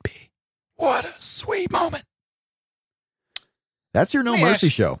moment it could be. What a sweet moment. That's your No Mercy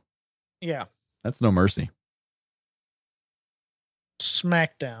show. Yeah. That's No Mercy.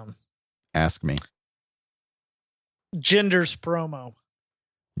 SmackDown. Ask me. Jinder's promo.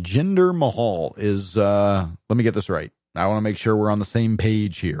 Jinder Mahal is, let me get this right. I want to make sure we're on the same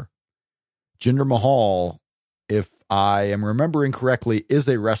page here. Jinder Mahal, if I am remembering correctly, is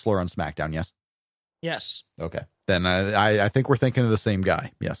a wrestler on SmackDown, yes? Yes. Okay. Then I think we're thinking of the same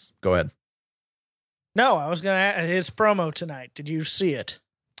guy. Yes. Go ahead. No, I was going to add his promo tonight. Did you see it?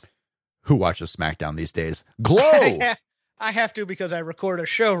 Who watches SmackDown these days? Glow! I have to because I record a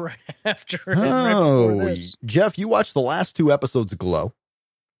show right after. Oh, Jeff, you watched the last 2 episodes of Glow.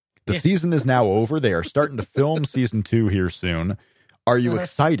 The season is now over. They are starting to film season 2 here soon. Are you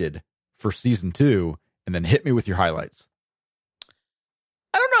excited for season 2? And then hit me with your highlights.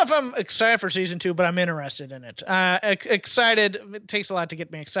 I don't know if I'm excited for season 2, but I'm interested in it. Excited. It takes a lot to get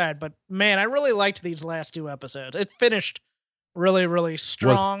me excited, but man, I really liked these last 2 episodes. It finished really, really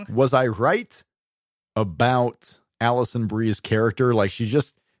strong. Was I right about Alison Brie's character? Like she's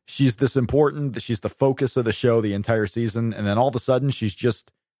this important. She's the focus of the show the entire season. And then all of a sudden she's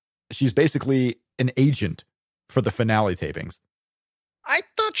basically an agent for the finale tapings. I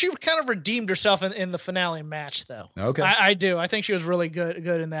thought she kind of redeemed herself in the finale match, though. Okay. I do. I think she was really good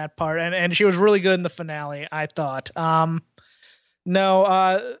in that part. And she was really good in the finale, I thought. Episode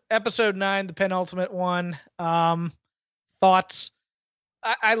 9, the penultimate one. Thoughts.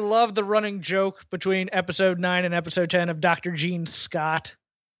 I love the running joke between episode 9 and episode 10 of Dr. Gene Scott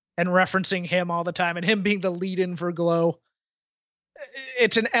and referencing him all the time and him being the lead-in for Glow.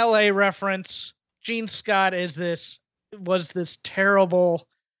 It's an LA reference. Gene Scott was this terrible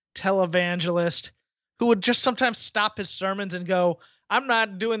televangelist who would just sometimes stop his sermons and go, I'm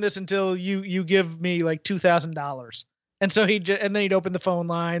not doing this until you give me like $2,000. And so and then he'd open the phone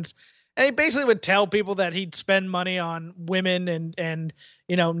lines and he basically would tell people that he'd spend money on women and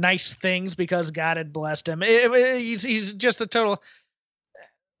nice things because God had blessed him. He's just a total,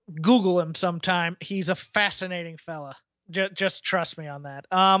 Google him sometime. He's a fascinating fella. Just trust me on that.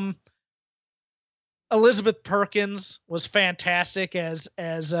 Elizabeth Perkins was fantastic as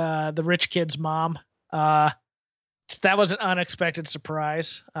the rich kid's mom. That was an unexpected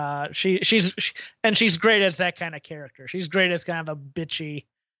surprise. She's great as that kind of character. She's great as kind of a bitchy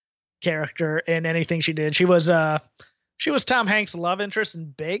character in anything she did. She was Tom Hanks' love interest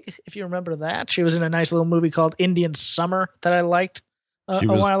in Big, if you remember that. She was in a nice little movie called Indian Summer that I liked a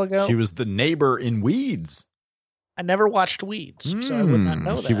while ago. She was the neighbor in Weeds. I never watched Weeds, so I would not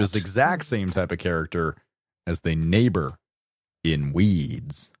know that. She was the exact same type of character as the neighbor in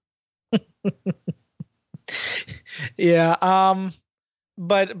Weeds. Yeah.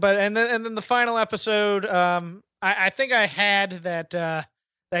 But and then the final episode, I think I had that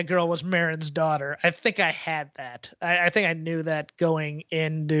girl was Marin's daughter. I think I had that. I think I knew that going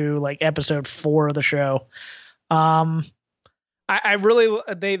into like episode 4 of the show. I really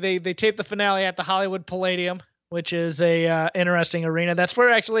they taped the finale at the Hollywood Palladium, which is a interesting arena. That's where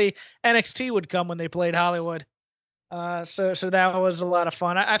actually NXT would come when they played Hollywood. So that was a lot of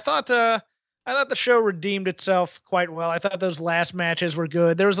fun. I thought the show redeemed itself quite well. I thought those last matches were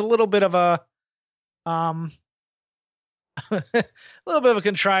good. There was a little bit of a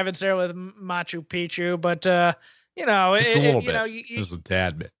contrivance there with Machu Picchu, but just a little bit. Just a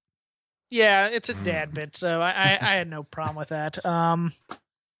tad bit. Yeah, it's a dad bit, so I had no problem with that.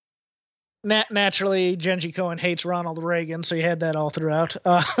 Naturally, Genji Cohen hates Ronald Reagan, so you had that all throughout.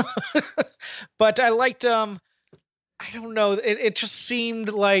 But I liked, I don't know, it just seemed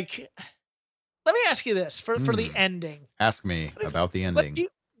like, let me ask you this, for the ending. Ask me about the ending.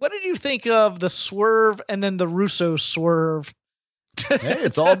 What did you think of the swerve and then the Russo swerve Hey,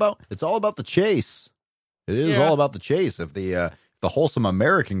 it's all about the chase. It is all about the chase. If the wholesome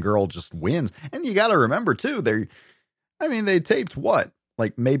American girl just wins, and you got to remember too, they taped what,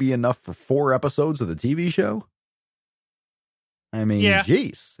 like maybe enough for 4 episodes of the TV show. I mean,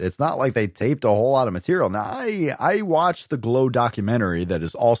 geez, it's not like they taped a whole lot of material. Now, I watched the Glow documentary that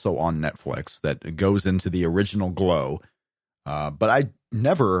is also on Netflix that goes into the original Glow, but I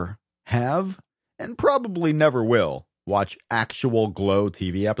never have and probably never will watch actual Glow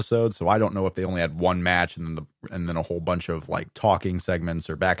TV episodes. So I don't know if they only had one match and then a whole bunch of like talking segments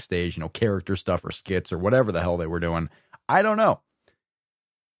or backstage, character stuff or skits or whatever the hell they were doing. I don't know.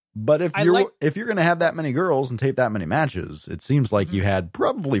 But if you're going to have that many girls and tape that many matches, it seems like you had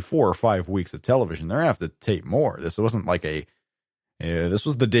probably 4 or 5 weeks of television. They're going to have to tape more. This wasn't like this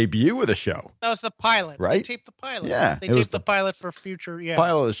was the debut of the show. That was the pilot, right? They taped the pilot. Yeah, they taped the pilot for future. Yeah,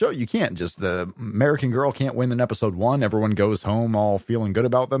 pilot of the show. You can't just the American Girl can't win in episode 1. Everyone goes home all feeling good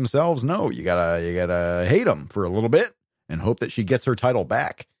about themselves. No, you gotta hate them for a little bit and hope that she gets her title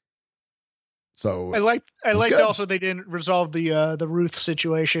back. So I liked also they didn't resolve the Ruth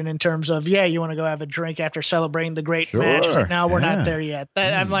situation in terms of you want to go have a drink after celebrating the great match. Like, no, we're not there yet.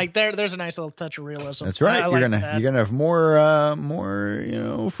 I'm like there's a nice little touch of realism. That's right. You're gonna have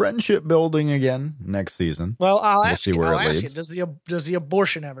more friendship building again next season. Well, I'll ask you. Does the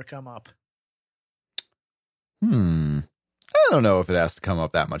abortion ever come up? I don't know if it has to come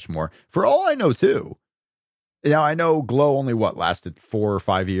up that much more. For all I know, too. Now, I know Glow only, lasted 4 or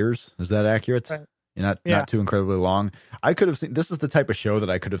 5 years. Is that accurate? Right. Not too incredibly long. I could have seen, this is the type of show that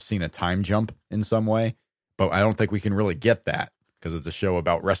I could have seen a time jump in some way, but I don't think we can really get that because it's a show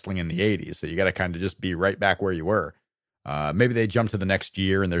about wrestling in the 80s. So you got to kind of just be right back where you were. Maybe they jump to the next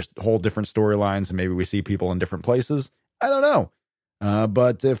year and there's whole different storylines and maybe we see people in different places. I don't know.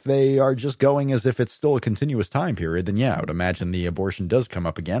 But if they are just going as if it's still a continuous time period, then I would imagine the abortion does come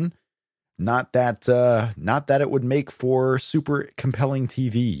up again. Not that it would make for super compelling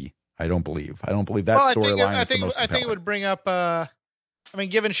TV. I don't believe that storyline is the most compelling. I think it would bring up.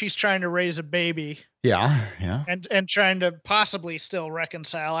 Given she's trying to raise a baby, yeah, and trying to possibly still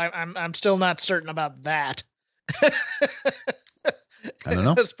reconcile. I'm still not certain about that. I don't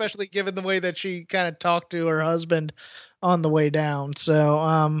know, especially given the way that she kind of talked to her husband on the way down. So,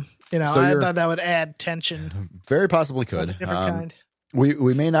 I thought that would add tension. Very possibly could. Different kind.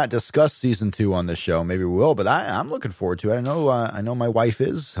 We may not discuss season 2 on this show. Maybe we will, but I'm looking forward to it. I know my wife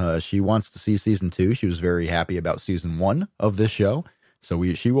is. She wants to see season 2. She was very happy about season 1 of this show,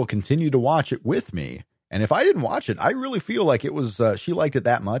 so she will continue to watch it with me. And if I didn't watch it, I really feel like it was she liked it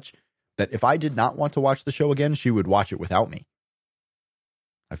that much that if I did not want to watch the show again, she would watch it without me.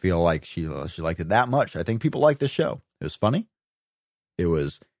 I feel like she liked it that much. I think people like this show. It was funny. It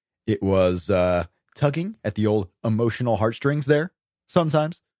was tugging at the old emotional heartstrings there.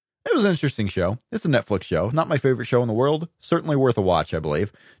 Sometimes. It was an interesting show. It's a Netflix show. Not my favorite show in the world. Certainly worth a watch, I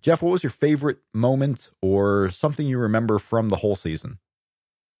believe. Jeff, what was your favorite moment or something you remember from the whole season?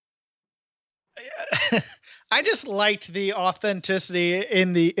 I just liked the authenticity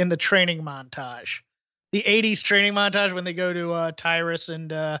in the training montage. The 80s training montage when they go to Tyrus and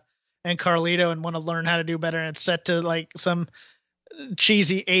Carlito and want to learn how to do better, and it's set to like some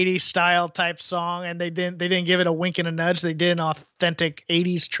cheesy 80s style type song, and they didn't give it a wink and a nudge. They did an authentic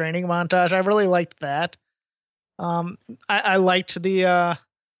 80s training montage. I really liked that. I liked the I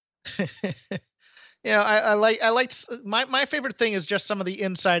liked my favorite thing is just some of the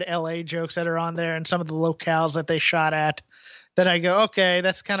inside LA jokes that are on there and some of the locales that they shot at that I go, okay,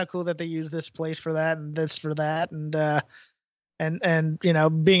 that's kind of cool that they use this place for that and this for that, and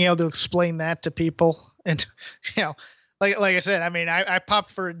being able to explain that to people, and Like I said, I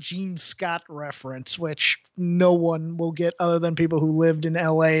popped for a Gene Scott reference, which no one will get other than people who lived in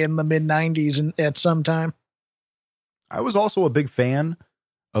LA in the mid-90s at some time. I was also a big fan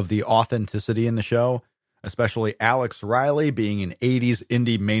of the authenticity in the show, especially Alex Riley being an 80s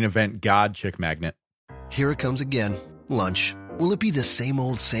indie main event god chick magnet. Here it comes again. Lunch. Will it be the same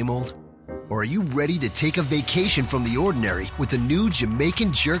old, same old? Or are you ready to take a vacation from the ordinary with the new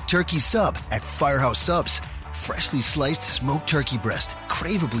Jamaican Jerk Turkey Sub at Firehouse Subs? Freshly sliced smoked turkey breast,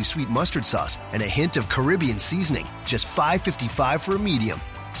 craveably sweet mustard sauce, and a hint of Caribbean seasoning. Just $5.55 for a medium.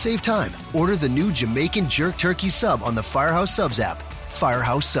 Save time. Order the new Jamaican Jerk Turkey Sub on the Firehouse Subs app.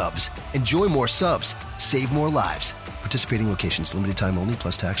 Firehouse Subs. Enjoy more subs. Save more lives. Participating locations. Limited time only,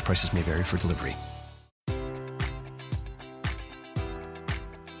 plus tax. Prices may vary for delivery.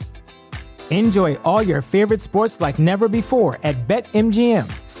 Enjoy all your favorite sports like never before at BetMGM.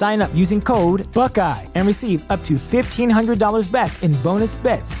 Sign up using code Buckeye and receive up to $1,500 back in bonus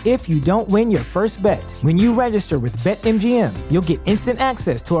bets if you don't win your first bet. When you register with BetMGM, you'll get instant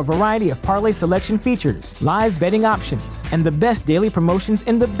access to a variety of parlay selection features, live betting options, and the best daily promotions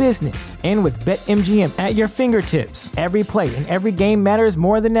in the business. And with BetMGM at your fingertips, every play and every game matters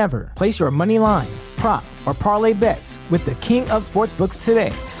more than ever. Place your money line, prop, or parlay bets with the king of sportsbooks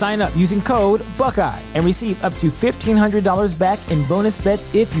today. Sign up using code Buckeye and receive up to $1,500 back in bonus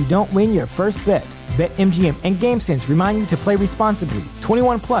bets if you don't win your first bet. BetMGM and GameSense remind you to play responsibly.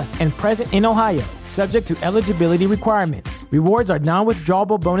 21 plus and present in Ohio, subject to eligibility requirements. Rewards are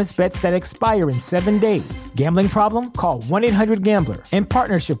non-withdrawable bonus bets that expire in 7 days. Gambling problem? Call 1-800-GAMBLER. In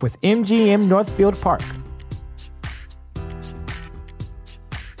partnership with MGM Northfield Park.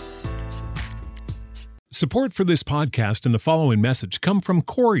 Support for this podcast and the following message come from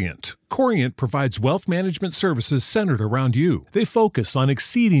Corient. Corient provides wealth management services centered around you. They focus on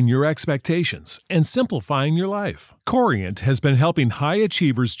exceeding your expectations and simplifying your life. Corient has been helping high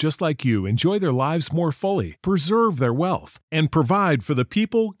achievers just like you enjoy their lives more fully, preserve their wealth, and provide for the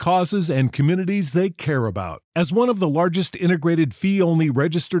people, causes, and communities they care about. As one of the largest integrated fee-only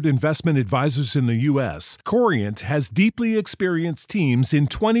registered investment advisors in the U.S., Corient has deeply experienced teams in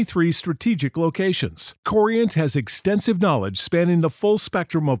 23 strategic locations. Corient has extensive knowledge spanning the full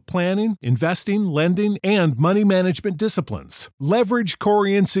spectrum of planning, investing, lending, and money management disciplines. Leverage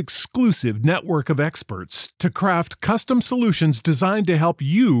Corient's exclusive network of experts to craft custom solutions designed to help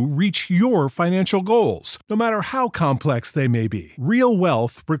you reach your financial goals, no matter how complex they may be. Real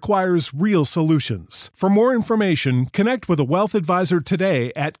wealth requires real solutions. For more information, connect with a wealth advisor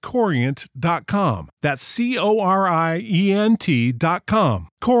today at Corient.com. That's Corient.com.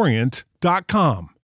 Corient.com.